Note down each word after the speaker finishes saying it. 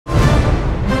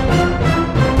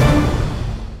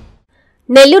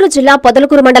నెల్లూరు జిల్లా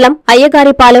పొదలకూరు మండలం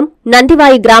అయ్యగారిపాలెం,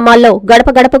 నందివాయి గ్రామాల్లో గడప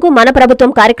గడపకు మన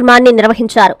ప్రభుత్వం కార్యక్రమాన్ని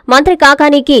నిర్వహించారు. మంత్రి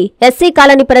కాకానీకి ఎస్సీ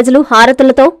కాలనీ ప్రజలు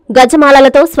హారతులతో,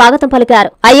 గజమాలలతో స్వాగతం పలికారు.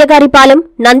 అయ్యగారిపాలెం,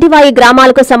 నందివాయి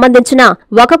గ్రామాలకు సంబంధించిన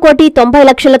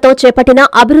 1,90,00,000తో చేపట్టిన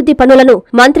అభివృద్ధి పనులను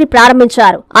మంత్రి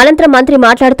ప్రారంభించారు. అనంతరం మంత్రి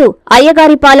మాట్లాడుతూ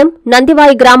అయ్యగారిపాలెం,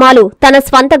 నందివాయి గ్రామాలు తన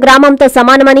స్వంత గ్రామంతో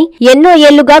సమానమని, ఎన్నో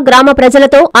ఏళ్లుగా గ్రామ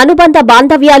ప్రజలతో అనుబంధ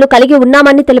బాంధవ్యాలు కలిగి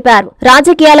ఉన్నామని తెలిపారు.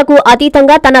 రాజకీయాలకు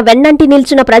అతీతంగా తన వెన్నంటి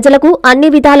నిలిచిన ప్రజలకు అన్ని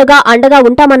విధాలుగా అండగా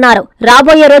ఉంటామన్నారు.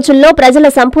 రాబోయే రోజుల్లో ప్రజల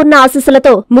సంపూర్ణ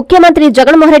ఆశీస్సులతో ముఖ్యమంత్రి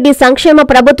జగన్మోహన్రెడ్డి సంక్షేమ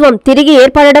ప్రభుత్వం తిరిగి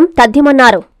ఏర్పడడం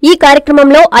తథ్యమన్నారు. ఈ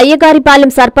కార్యక్రమంలో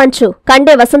అయ్యగారిపాలెం సర్పంచ్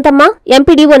కండే వసంతమ్మ,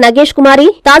 ఎంపీడీఓ నగేష్ కుమారి,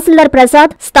 తహసీల్దార్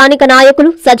ప్రసాద్, స్థానిక నాయకులు,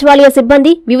 సచివాలయ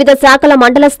సిబ్బంది, వివిధ శాఖల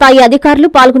మండల స్థాయి అధికారులు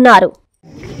పాల్గొన్నారు.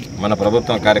 మన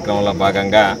ప్రభుత్వం కార్యక్రమంలో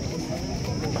భాగంగా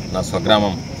నా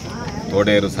స్వగ్రామం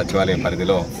తోడేరు సచివాలయం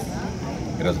పరిధిలో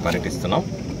ఈరోజు పర్యటిస్తున్నాం.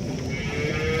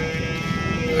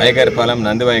 అయ్యగారిపాలెం,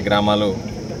 నందివాయి గ్రామాలు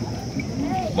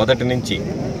మొదటి నుంచి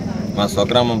మా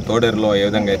స్వగ్రామం తోడేరులో ఏ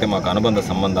విధంగా అయితే మాకు అనుబంధ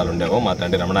సంబంధాలు ఉండేవో మా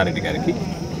తండ్రి రమణారెడ్డి గారికి,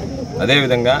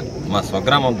 అదేవిధంగా మా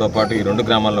స్వగ్రామంతో పాటు ఈ రెండు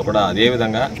గ్రామాల్లో కూడా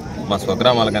అదేవిధంగా మా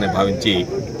స్వగ్రామాలుగానే భావించి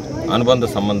అనుబంధ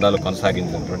సంబంధాలు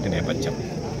కొనసాగించినటువంటి నేపథ్యం.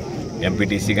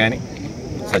 ఎంపీటీసీ కానీ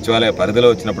సచివాలయ పరిధిలో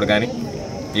వచ్చినప్పుడు కానీ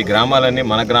ఈ గ్రామాలన్నీ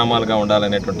మన గ్రామాలుగా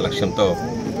ఉండాలనేటువంటి లక్ష్యంతో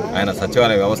ఆయన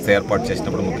సచివాలయ వ్యవస్థ ఏర్పాటు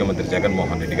చేసినప్పుడు ముఖ్యమంత్రి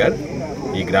జగన్మోహన్ రెడ్డి గారు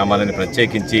ఈ గ్రామాలని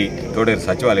ప్రత్యేకించి తోడేరు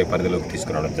సచివాలయ పరిధిలోకి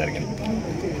తీసుకురావడం జరిగింది.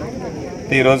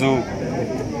 ఈరోజు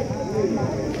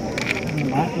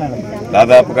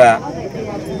దాదాపుగా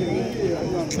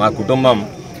మా కుటుంబం,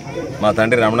 మా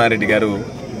తండ్రి రమణారెడ్డి గారు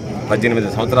 18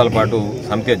 సంవత్సరాల పాటు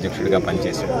సమితి అధ్యక్షుడిగా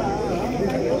పనిచేశాడు.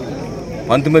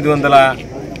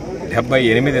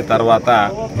 1978 తర్వాత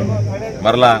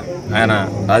మరలా ఆయన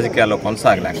రాజకీయాల్లో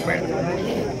కొనసాగలేకపోయాడు,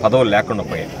 పదవులు లేకుండా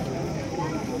పోయాడు.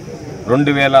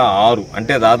 2006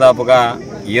 అంటే దాదాపుగా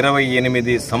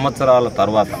 28 సంవత్సరాల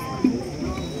తర్వాత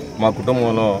మా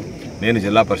కుటుంబంలో నేను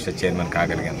జిల్లా పరిషత్ చైర్మన్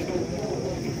కాగలిగాను.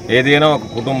 ఏదైనా ఒక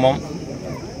కుటుంబం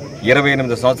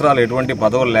 28 సంవత్సరాలు ఎటువంటి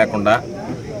పదవులు లేకుండా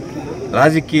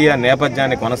రాజకీయ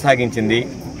నేపథ్యాన్ని కొనసాగించింది,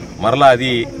 మరలా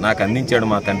అది నాకు అందించాడు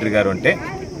మా తండ్రి గారు. అంటే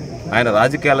ఆయన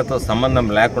రాజకీయాలతో సంబంధం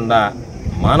లేకుండా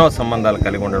మానవ సంబంధాలు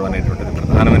కలిగి ఉండడం అనేటువంటిది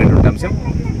ప్రధానమైనటువంటి అంశం.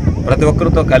 ప్రతి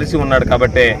ఒక్కరితో కలిసి ఉన్నాడు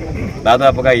కాబట్టే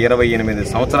దాదాపుగా 28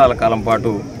 సంవత్సరాల కాలం పాటు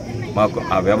మాకు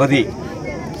ఆ వ్యవధి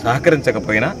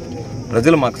సహకరించకపోయినా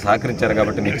ప్రజలు మాకు సహకరించారు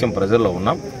కాబట్టి నిత్యం ప్రజల్లో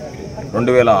ఉన్నాం.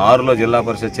 2006లో జిల్లా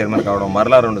పరిషత్ చైర్మన్ కావడం,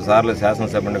 మరలా 2 సార్లు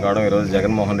శాసనసభ్యుని కావడం, ఈరోజు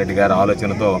జగన్మోహన్ రెడ్డి గారి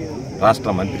ఆలోచనతో రాష్ట్ర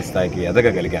మంత్రి స్థాయికి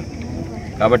ఎదగగలిగాను.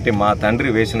 కాబట్టి మా తండ్రి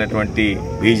వేసినటువంటి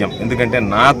బీజం, ఎందుకంటే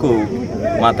నాకు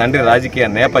మా తండ్రి రాజకీయ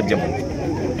నేపథ్యం ఉంది,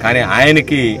 కానీ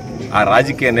ఆయనకి ఆ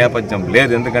రాజకీయ నేపథ్యం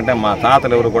లేదు. ఎందుకంటే మా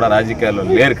తాతలు ఎవరు కూడా రాజకీయాల్లో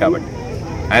లేరు కాబట్టి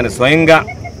ఆయన స్వయంగా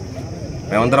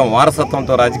మేమందరం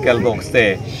వారసత్వంతో రాజకీయాలతో వస్తే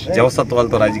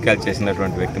జవసత్వాలతో రాజకీయాలు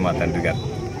చేసినటువంటి వ్యక్తి మా తండ్రి గారు.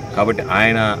 కాబట్టి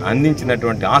ఆయన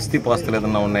అందించినటువంటి ఆస్తిపాస్తులు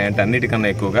ఏదన్నా ఉన్నాయంటే అన్నిటికన్నా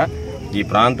ఎక్కువగా ఈ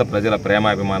ప్రాంత ప్రజల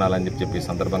ప్రేమాభిమానాలు అని చెప్పి ఈ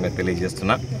సందర్భంగా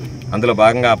తెలియజేస్తున్నా. అందులో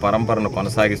భాగంగా ఆ పరంపరను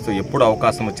కొనసాగిస్తూ ఎప్పుడు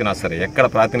అవకాశం వచ్చినా సరే, ఎక్కడ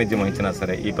ప్రాతినిధ్యం వహించినా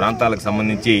సరే ఈ ప్రాంతాలకు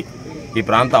సంబంధించి ఈ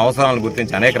ప్రాంత అవసరాలను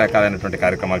గుర్తించి అనేక రకాలైనటువంటి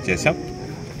కార్యక్రమాలు చేశాం.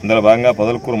 అందులో భాగంగా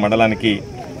పొదలకూరు మండలానికి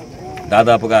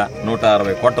దాదాపుగా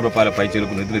 160 కోట్ల రూపాయల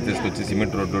పైచీలకు నిధులు తీసుకొచ్చి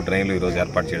సిమెంట్ రోడ్లు, డ్రైన్లు ఈరోజు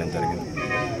ఏర్పాటు చేయడం జరిగింది.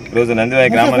 ఈరోజు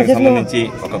నందివాయి గ్రామానికి సంబంధించి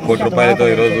 1 కోటి రూపాయలతో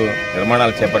ఈరోజు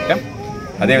నిర్మాణాలు చేపట్టాం.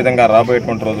 అదేవిధంగా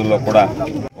రాబోయేటువంటి రోజుల్లో కూడా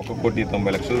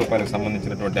 1,90,00,000 రూపాయలకు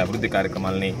సంబంధించినటువంటి అభివృద్ధి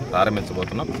కార్యక్రమాలని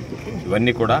ప్రారంభించబోతున్నాం.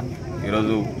 ఇవన్నీ కూడా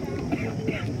ఈరోజు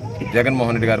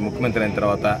జగన్మోహన్ రెడ్డి గారు ముఖ్యమంత్రి అయిన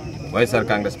తర్వాత వైఎస్ఆర్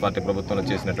కాంగ్రెస్ పార్టీ ప్రభుత్వంలో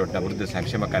చేసినటువంటి అభివృద్ధి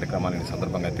సంక్షేమ కార్యక్రమాలని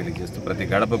సందర్భంగా తెలియజేస్తూ ప్రతి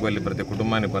గడపకు వెళ్ళి ప్రతి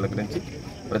కుటుంబాన్ని పలకరించి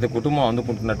ప్రతి కుటుంబం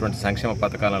అందుకుంటున్నటువంటి సంక్షేమ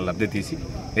పథకాలను లబ్ధి తీసి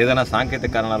ఏదైనా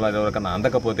సాంకేతిక కారణాల ఎవరికన్నా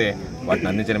అందకపోతే వాటిని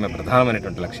అందించడమే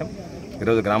ప్రధానమైనటువంటి లక్ష్యం.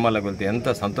 ఈరోజు గ్రామాల్లోకి వెళ్తే ఎంత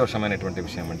సంతోషమైనటువంటి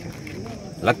విషయం అంటే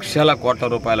లక్షల కోట్ల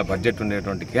రూపాయల బడ్జెట్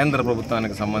ఉండేటువంటి కేంద్ర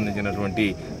ప్రభుత్వానికి సంబంధించినటువంటి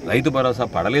రైతు భరోసా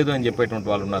పడలేదు అని చెప్పేటువంటి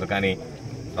వాళ్ళు ఉన్నారు. కానీ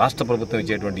రాష్ట్ర ప్రభుత్వం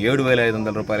ఇచ్చేటువంటి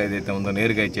 7,500 రూపాయలు ఏదైతే ఉందో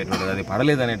నేరుగా ఇచ్చేటువంటిది అది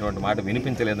పడలేదనేటువంటి మాట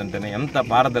వినిపించలేదంటేనే ఎంత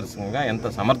పారదర్శకంగా, ఎంత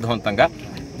సమర్థవంతంగా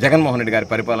జగన్మోహన్ రెడ్డి గారి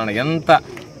పరిపాలన ఎంత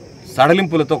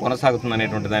సడలింపులతో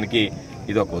కొనసాగుతుందనేటువంటి దానికి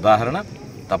ఇది ఒక ఉదాహరణ.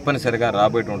 తప్పనిసరిగా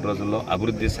రాబోయేటువంటి రోజుల్లో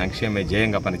అభివృద్ధి సంక్షేమే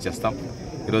ధ్యేయంగా పనిచేస్తాం.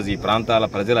 ఈరోజు ఈ ప్రాంతాల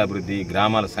ప్రజల అభివృద్ధి,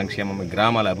 గ్రామాల సంక్షేమం,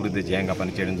 గ్రామాల అభివృద్ధి ధ్యేయంగా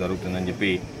పనిచేయడం జరుగుతుందని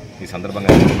చెప్పి ఈ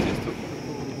సందర్భంగా తెలియజేస్తూ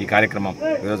ఈ కార్యక్రమం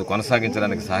ఈరోజు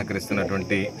కొనసాగించడానికి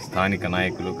సహకరిస్తున్నటువంటి స్థానిక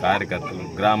నాయకులు, కార్యకర్తలు,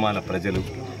 గ్రామాల ప్రజలు,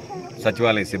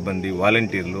 సచివాలయ సిబ్బంది,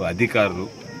 వాలంటీర్లు, అధికారులు,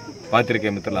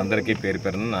 పాత్రికేయ మిత్రులందరికీ పేరు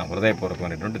పేరున నా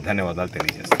హృదయపూర్వకమైనటువంటి ధన్యవాదాలు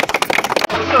తెలియజేస్తాను.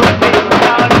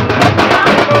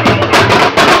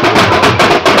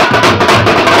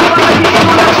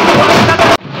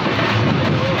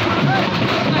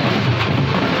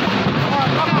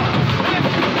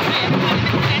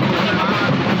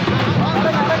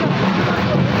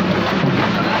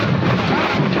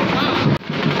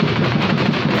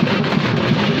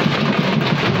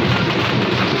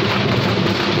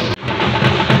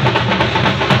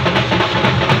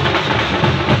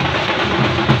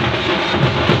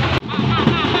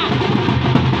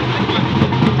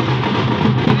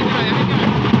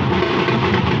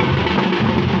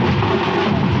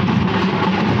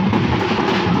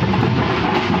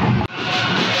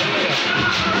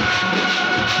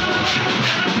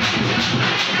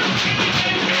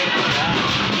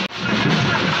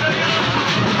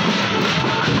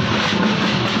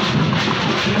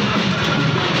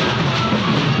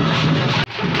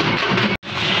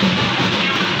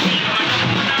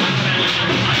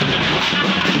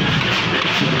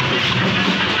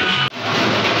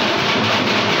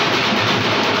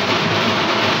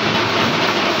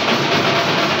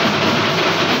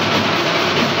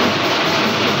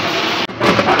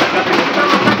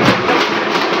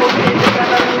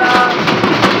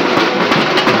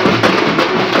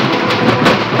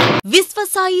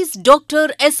 Visvasize Dr.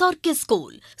 SRK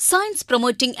School. Science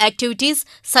promoting activities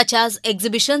such as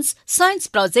exhibitions, science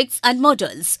projects and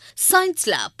models, science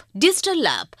lab, digital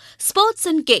lab, sports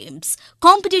and games,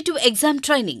 competitive exam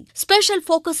training, special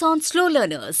focus on slow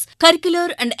learners,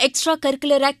 curricular and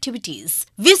extracurricular activities.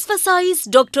 Visvasize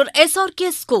Dr.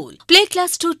 SRK School. Play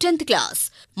class to 10th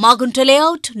class. Magunta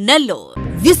Layout, Nellore.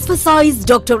 Visvasize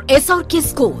Dr. SRK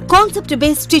School.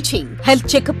 Concept-based teaching, health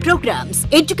checkup programs,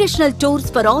 educational tours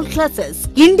for all classes,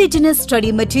 indigenous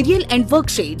study material and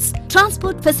worksheets,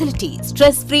 transport facilities,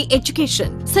 stress-free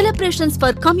education, celebrations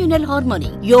for communal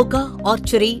harmony, yoga,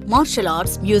 archery, martial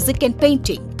arts, music and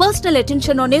painting. Personal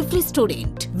attention on every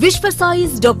student.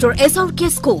 Visvasize Dr. SRK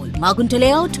School. Magunta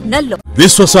Layout, Nellore.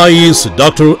 Visvasize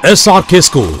Dr. SRK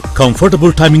School.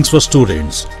 Comfortable timings for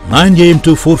students 9 a.m.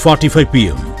 to 4:45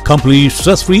 p.m. Complete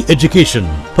stress-free education.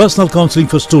 Personal counseling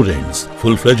for students.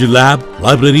 Full-fledged lab,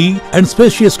 library and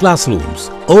spacious classrooms.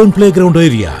 Own playground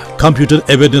area. Computer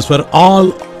awareness for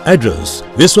all. Address: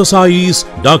 Visvasize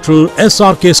Dr.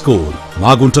 SRK School.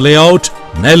 Magunta Layout,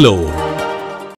 Nellore.